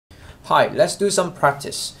Hi, let's do some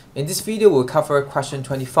practice. In this video, we'll cover question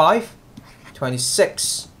 25,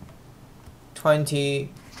 26,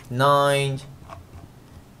 29,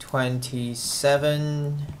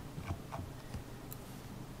 27,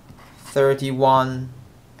 31,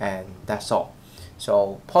 and that's all.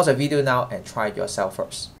 So pause the video now and try it yourself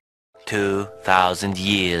first. 2,000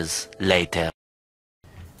 years later.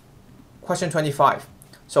 Question 25.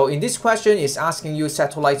 So in this question, it's asking you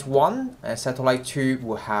satellite 1 and satellite 2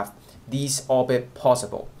 will have these orbit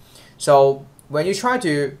possible. So when you try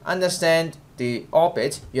to understand the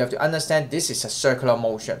orbit, you have to understand this is a circular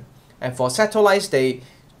motion. And for satellites, they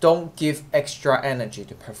don't give extra energy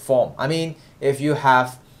to perform. I mean, if you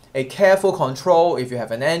have a careful control, if you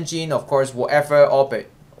have an engine, of course, whatever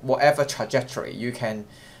orbit, whatever trajectory, you can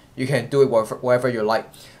do it wherever you like.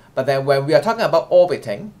 But then when we are talking about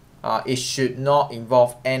orbiting, it should not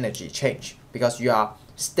involve energy change because you are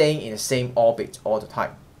staying in the same orbit all the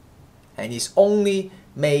time. And it's only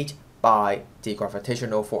made by the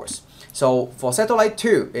gravitational force. So for satellite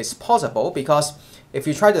 2, it's possible because if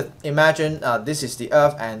you try to imagine this is the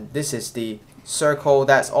Earth and this is the circle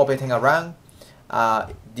that's orbiting around,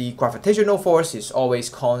 the gravitational force is always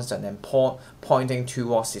constant and pointing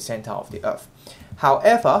towards the center of the Earth.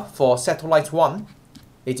 However, for satellite 1,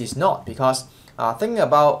 it is not because thinking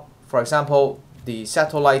about, for example, the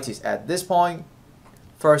satellite is at this point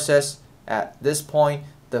versus at this point,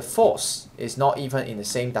 the force is not even in the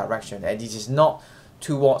same direction and it is not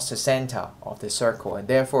towards the center of the circle and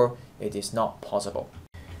therefore it is not possible.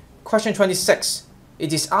 Question 26.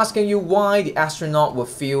 It is asking you why the astronaut would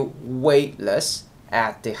feel weightless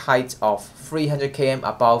at the height of 300 km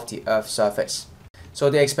above the Earth's surface. So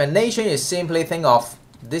the explanation is simply think of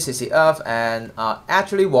this is the Earth and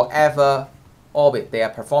actually whatever orbit they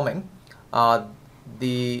are performing,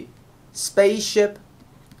 the spaceship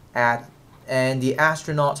and the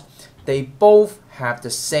astronaut, they both have the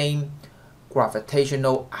same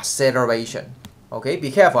gravitational acceleration. Okay,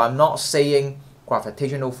 be careful, I'm not saying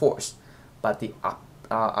gravitational force, but the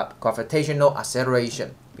gravitational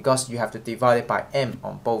acceleration, because you have to divide it by m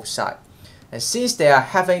on both sides. And since they are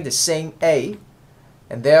having the same a,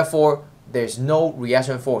 and therefore there's no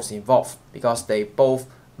reaction force involved because they both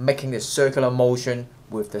making the circular motion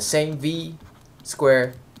with the same v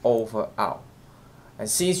squared over r. And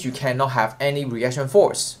since you cannot have any reaction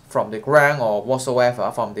force from the ground or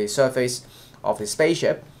whatsoever from the surface of the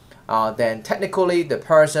spaceship, then technically the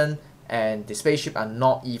person and the spaceship are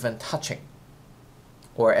not even touching,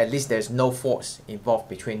 or at least there's no force involved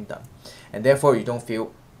between them, and therefore you don't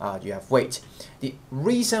feel you have weight. The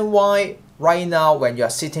reason why right now when you are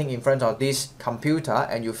sitting in front of this computer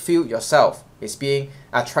and you feel yourself is being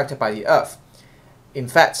attracted by the Earth, in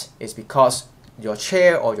fact, it's because your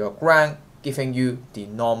chair or your ground giving you the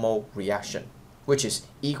normal reaction, which is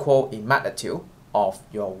equal in magnitude of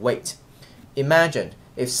your weight. Imagine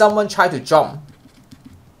if someone tried to jump,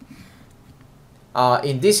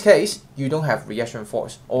 in this case, you don't have reaction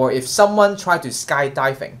force. Or if someone tried to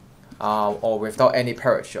skydiving, or without any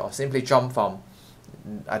parachute, or simply jump from,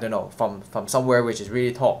 I don't know, from somewhere which is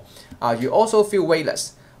really tall, you also feel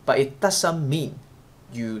weightless. But it doesn't mean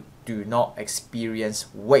you do not experience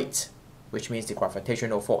weight, which means the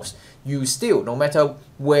gravitational force. You still, no matter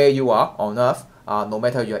where you are on Earth, no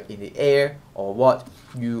matter you're in the air or what,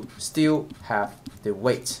 you still have the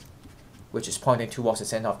weight, which is pointing towards the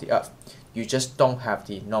center of the Earth. You just don't have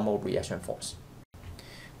the normal reaction force.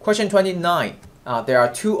 Question 29. There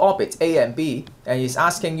are two orbits, A and B, and it's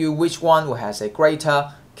asking you which one has a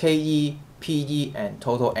greater KE, PE, and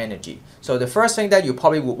total energy. So the first thing that you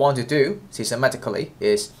probably would want to do systematically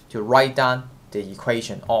is to write down the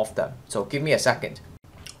equation of them. So give me a second.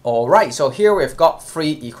 Alright, so here we've got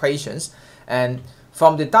three equations, and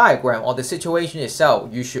from the diagram or the situation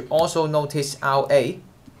itself, you should also notice RA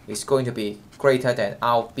is going to be greater than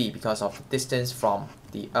RB because of the distance from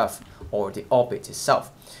the Earth or the orbit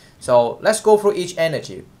itself. So let's go through each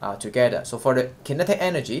energy together. So for the kinetic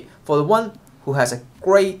energy, for the one who has a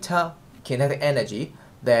greater kinetic energy,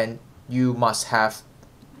 then you must have,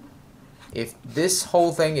 if this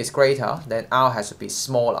whole thing is greater, then R has to be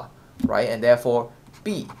smaller, right? And therefore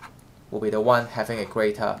B will be the one having a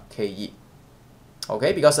greater KE.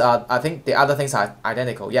 Okay, because I think the other things are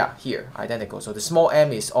identical. Yeah, here, identical. So the small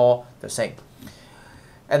m is all the same.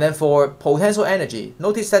 And then for potential energy,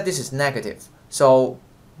 notice that this is negative. So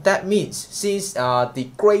that means since the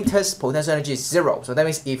greatest potential energy is 0, so that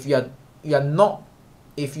means if you are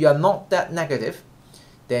not that negative,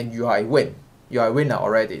 then you are a win. You are a winner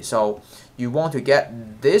already. So you want to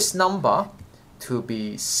get this number to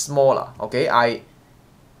be smaller. Okay, I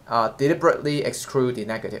deliberately exclude the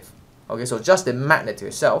negative. Okay, so just the magnitude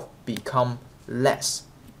itself become less.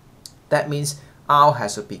 That means R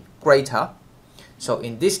has to be greater. So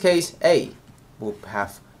in this case, A will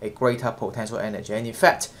have a greater potential energy. And in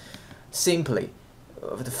fact, simply,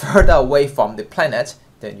 the further away from the planet,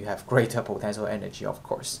 then you have greater potential energy, of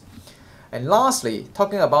course. And lastly,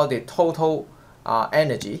 talking about the total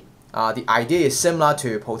energy, the idea is similar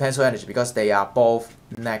to potential energy because they are both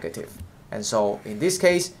negative. And so in this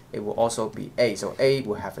case, it will also be A. So A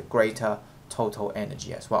will have a greater total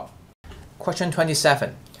energy as well. Question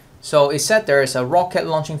 27. So it said there is a rocket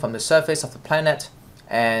launching from the surface of the planet,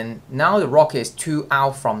 and now the rocket is 2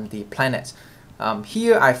 out from the planet.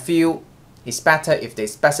 Here I feel it's better if they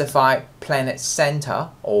specify planet center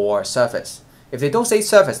or surface. If they don't say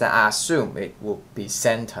surface, then I assume it will be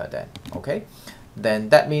center then, okay? Then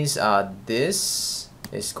that means this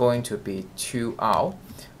is going to be 2 out,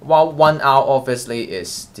 while 1 out obviously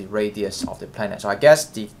is the radius of the planet. So I guess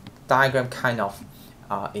the diagram kind of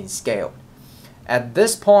in scale. At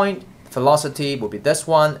this point, velocity will be this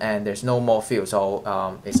one, and there's no more field,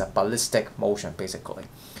 so it's a ballistic motion basically.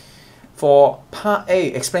 For part A,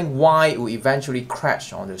 explain why it will eventually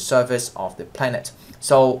crash on the surface of the planet.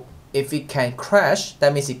 So if it can crash,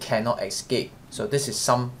 that means it cannot escape. So this is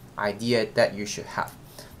some idea that you should have.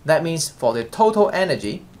 That means for the total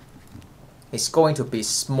energy, it's going to be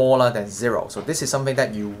smaller than 0. So this is something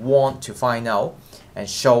that you want to find out and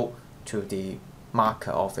show to the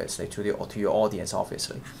marker, obviously, to your audience,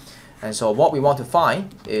 obviously. And so what we want to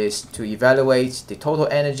find is to evaluate the total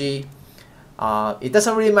energy. It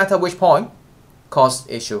doesn't really matter which point, because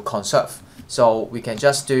it should conserve. So we can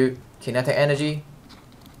just do kinetic energy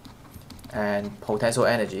and potential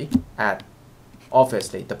energy at,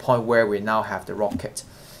 obviously, the point where we now have the rocket.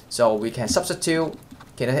 So we can substitute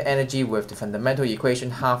kinetic energy with the fundamental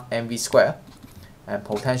equation half mv squared, and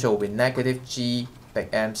potential will be negative g big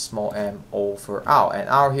M small m over r, and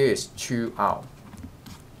r here is 2r.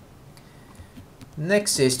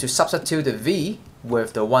 Next is to substitute the v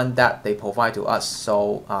with the one that they provide to us.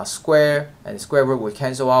 So square and the square root will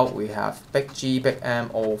cancel out. We have big G big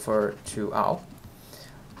M over 2r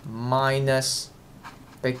minus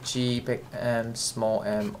big G big M small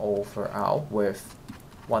m over r with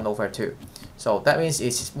 1 over 2. So that means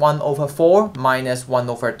it's 1 over 4 minus 1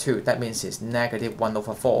 over 2. That means it's negative 1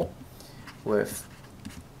 over 4 with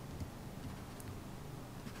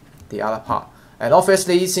the other part. And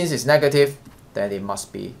obviously, since it's negative, then it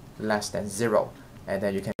must be less than 0. And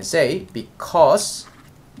then you can say, because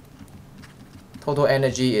total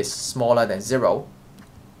energy is smaller than 0,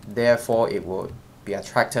 therefore it will be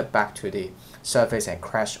attracted back to the surface and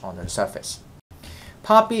crash on the surface.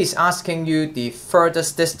 Part B is asking you the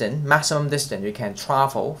furthest distance, maximum distance you can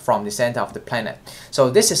travel from the center of the planet. So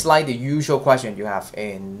this is like the usual question you have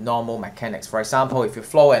in normal mechanics. For example, if you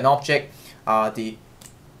throw an object, the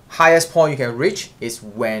highest point you can reach is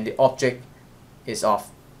when the object is of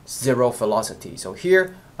 0 velocity. So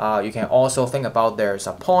here you can also think about there's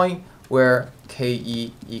a point where ke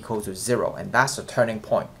equals to 0, and that's the turning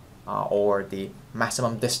point or the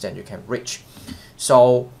maximum distance you can reach.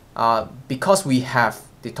 So because we have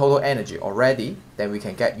the total energy already, then we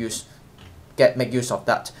can make use of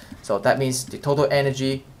that. So that means the total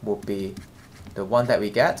energy will be the one that we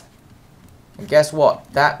get, and guess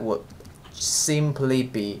what? That would simply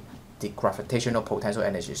be the gravitational potential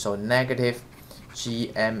energy. So negative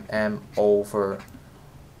gmm over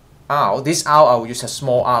r. This r I will use a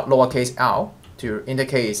small r, lowercase r, to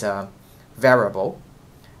indicate it's a variable.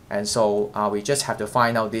 And so we just have to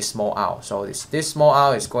find out this small r. So this small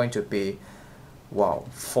r is going to be, well,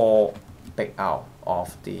 4 big R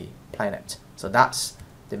of the planet. So that's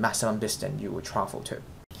the maximum distance you will travel to.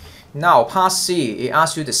 Now, part C, it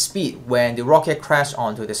asks you the speed when the rocket crashes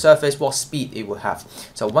onto the surface, what speed it will have.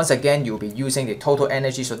 So once again, you'll be using the total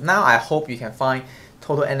energy. So now I hope you can find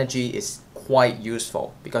total energy is quite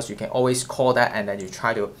useful, because you can always call that and then you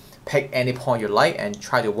try to pick any point you like and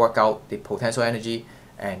try to work out the potential energy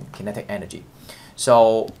and kinetic energy.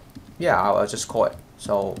 So yeah, I'll just call it.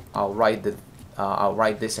 So I'll write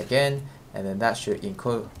this again, and then that should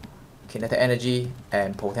include kinetic energy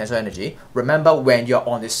and potential energy. Remember, when you're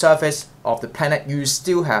on the surface of the planet, you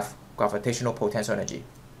still have gravitational potential energy.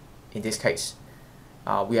 In this case,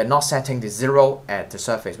 we are not setting the 0 at the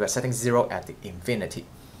surface, we are setting 0 at the infinity.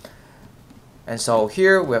 And so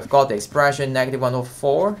here we've got the expression negative 1 over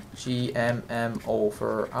 4 gmm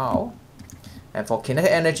over r. And for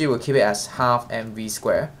kinetic energy, we'll keep it as half mv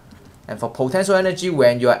squared. And for potential energy,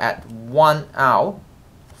 when you're at 1 r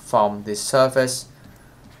from the surface,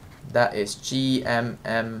 that is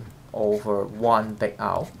gmm over 1 big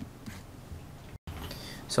R.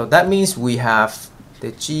 So that means we have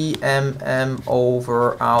the GMM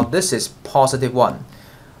over R, this is positive 1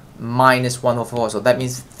 minus 1 over 4, so that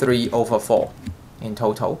means 3 over 4 in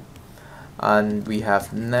total. And we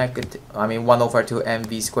have 1 over 2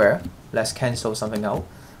 mv squared. Let's cancel something out.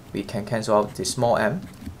 We can cancel out the small m,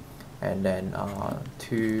 and then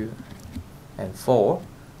 2 and 4,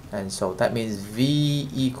 and so that means v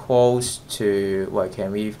equals to, well,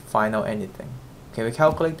 can we find out anything? Can we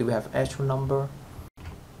calculate? Do we have actual number?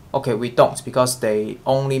 Okay, we don't, because they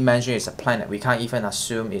only mention it's a planet. We can't even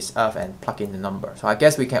assume it's Earth and plug in the number. So I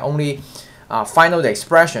guess we can only find out the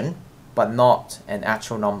expression, but not an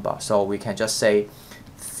actual number. So we can just say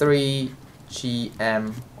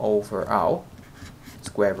 3gm over r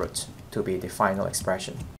square root to be the final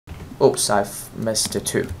expression. Oops, I've missed the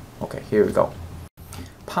 2. Okay, here we go.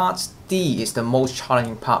 Part D is the most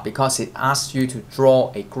challenging part because it asks you to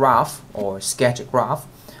draw a graph or sketch a graph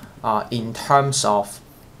in terms of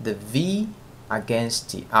the v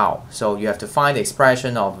against the r. So you have to find the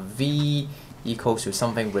expression of v equals to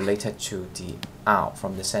something related to the r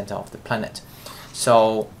from the center of the planet.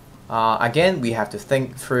 So again, we have to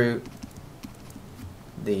think through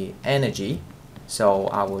the energy. So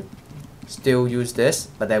I would still use this,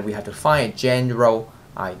 but then we have to find a general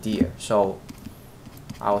idea. So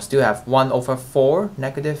I will still have 1 over 4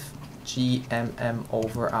 negative GMM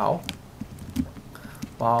over R,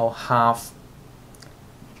 while half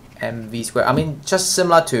mv squared. I mean, just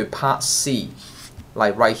similar to part C,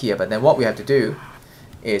 like right here. But then what we have to do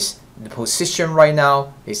is the position right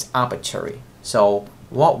now is arbitrary. So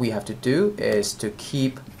what we have to do is to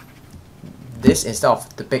keep this, instead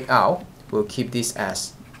of the big R, we'll keep this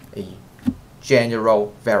as a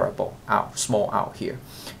general variable R, small r here.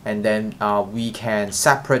 And then we can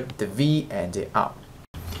separate the v and the r.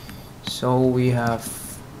 So we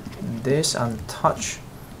have this untouched,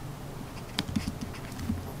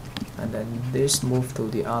 and then this move to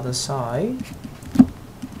the other side,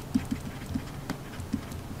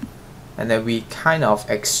 and then we kind of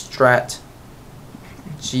extract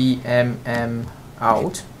GMM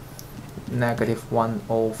out, negative 1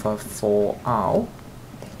 over 4r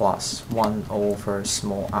plus 1 over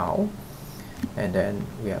small r, and then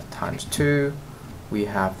we have times 2, we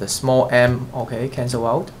have the small m, okay, cancel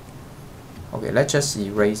out. Okay, let's just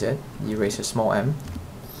erase it, erase the small m,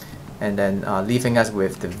 and then leaving us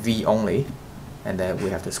with the v only, and then we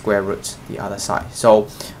have the square root the other side. So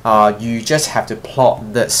you just have to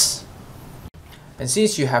plot this. And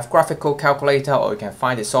since you have graphical calculator or you can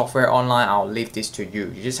find the software online, I'll leave this to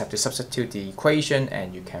you. You just have to substitute the equation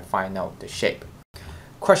and you can find out the shape.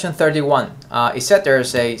 Question 31. It said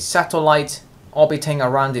there's a satellite orbiting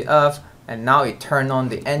around the Earth, and now it turned on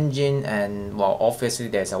the engine, and well, obviously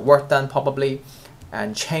there's a work done probably,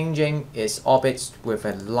 and changing its orbit with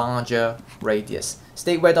a larger radius.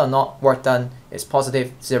 State whether or not work done is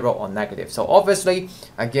positive, 0 or negative. So obviously,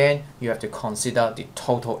 again, you have to consider the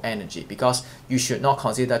total energy, because you should not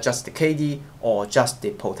consider just the KD or just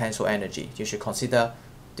the potential energy. You should consider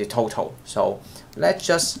the total. So let's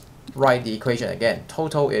just write the equation again.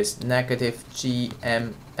 Total is negative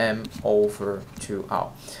GMM over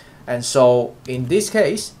 2R. And so in this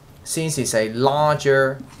case, since it's a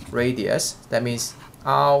larger radius, that means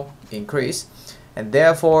R increase, and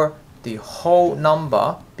therefore the whole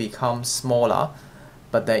number becomes smaller.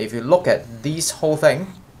 But then if you look at this whole thing,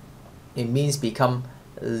 it means become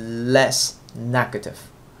less negative.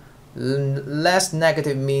 Less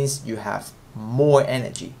negative means you have more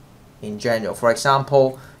energy in general. For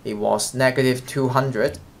example, it was negative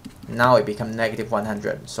 200, now it becomes negative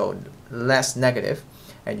 100. So less negative,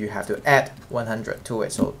 and you have to add 100 to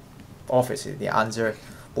it. So obviously the answer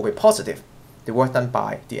will be positive, the work done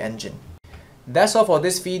by the engine. That's all for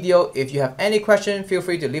this video. If you have any question, feel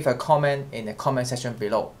free to leave a comment in the comment section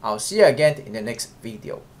below. I'll see you again in the next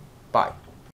video. Bye.